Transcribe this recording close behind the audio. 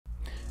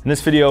In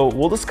this video,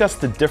 we'll discuss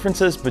the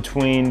differences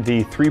between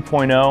the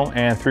 3.0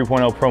 and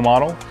 3.0 Pro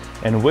model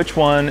and which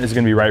one is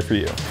going to be right for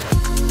you.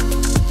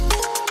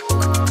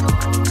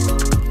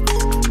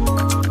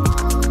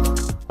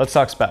 Let's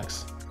talk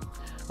specs.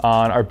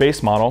 On our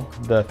base model,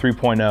 the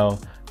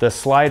 3.0, the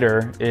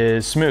slider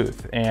is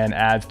smooth and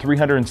adds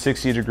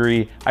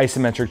 360-degree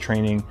isometric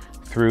training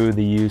through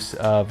the use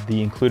of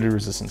the included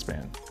resistance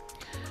band.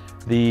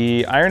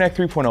 The IronNeck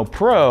 3.0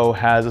 Pro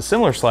has a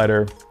similar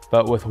slider,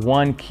 but with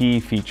one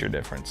key feature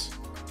difference.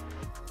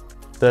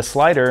 The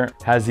slider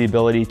has the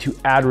ability to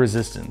add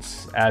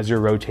resistance as you're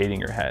rotating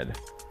your head.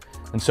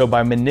 And so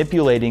by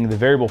manipulating the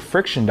variable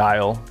friction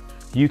dial,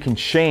 you can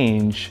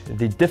change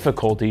the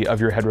difficulty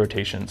of your head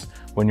rotations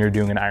when you're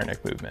doing an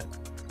IronNeck movement.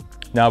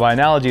 Now, by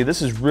analogy,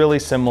 this is really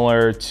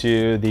similar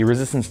to the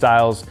resistance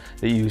dials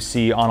that you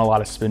see on a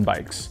lot of spin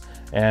bikes.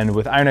 And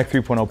with IronNeck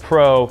 3.0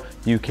 Pro,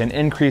 you can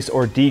increase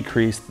or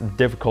decrease the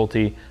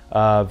difficulty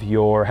of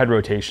your head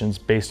rotations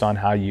based on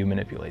how you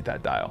manipulate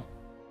that dial.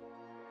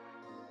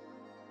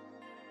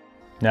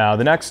 Now,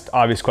 the next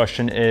obvious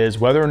question is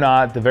whether or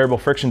not the variable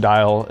friction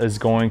dial is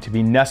going to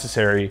be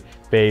necessary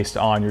based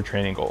on your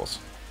training goals.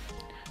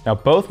 Now,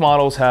 both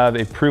models have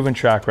a proven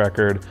track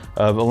record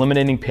of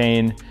eliminating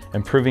pain,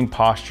 improving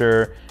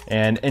posture,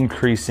 and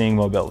increasing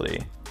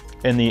mobility.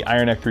 In the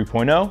IronNeck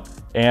 3.0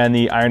 and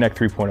the IronNeck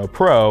 3.0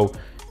 Pro,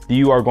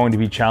 you are going to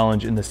be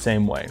challenged in the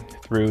same way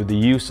through the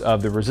use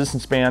of the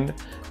resistance band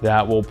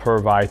that will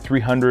provide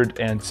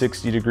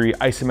 360-degree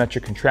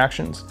isometric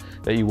contractions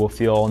that you will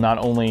feel not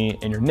only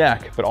in your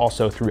neck, but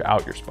also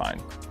throughout your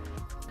spine.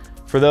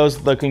 For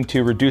those looking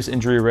to reduce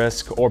injury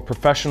risk or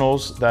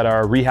professionals that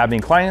are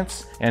rehabbing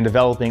clients and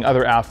developing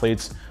other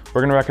athletes,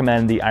 we're gonna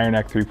recommend the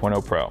IronNeck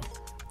 3.0 Pro.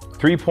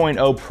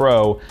 3.0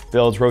 Pro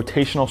builds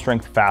rotational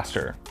strength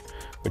faster,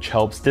 which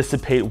helps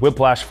dissipate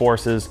whiplash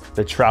forces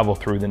that travel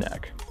through the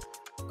neck.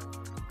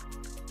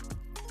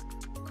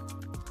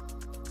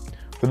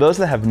 For those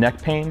that have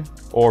neck pain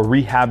or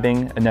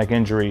rehabbing a neck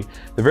injury,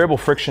 the variable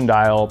friction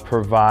dial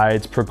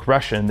provides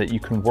progression that you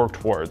can work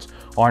towards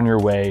on your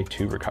way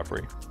to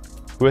recovery.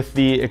 With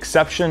the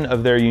exception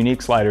of their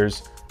unique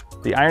sliders,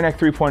 the IronNeck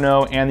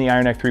 3.0 and the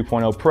IronNeck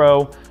 3.0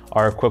 Pro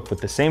are equipped with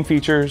the same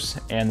features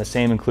and the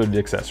same included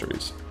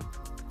accessories.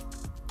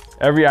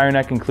 Every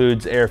IronNeck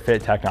includes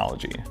AirFit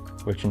technology,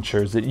 which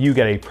ensures that you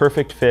get a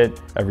perfect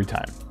fit every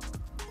time.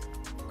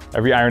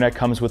 Every IronNeck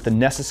comes with the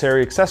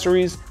necessary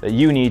accessories that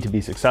you need to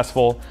be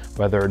successful,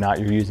 whether or not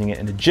you're using it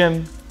in a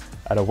gym,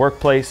 at a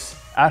workplace,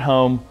 at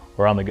home,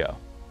 or on the go.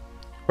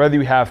 Whether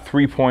you have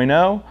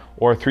 3.0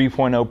 or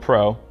 3.0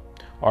 Pro,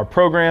 our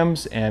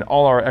programs and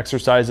all our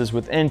exercises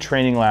within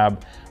Training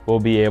Lab will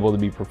be able to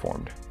be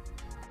performed.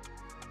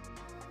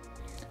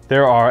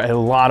 There are a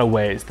lot of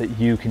ways that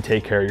you can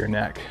take care of your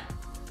neck,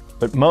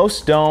 but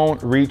most don't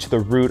reach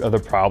the root of the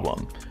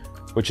problem,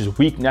 which is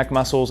weak neck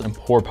muscles and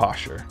poor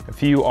posture.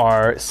 If you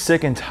are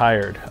sick and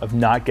tired of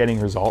not getting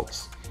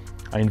results,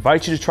 I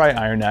invite you to try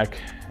IronNeck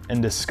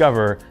and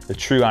discover the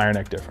true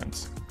IronNeck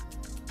difference.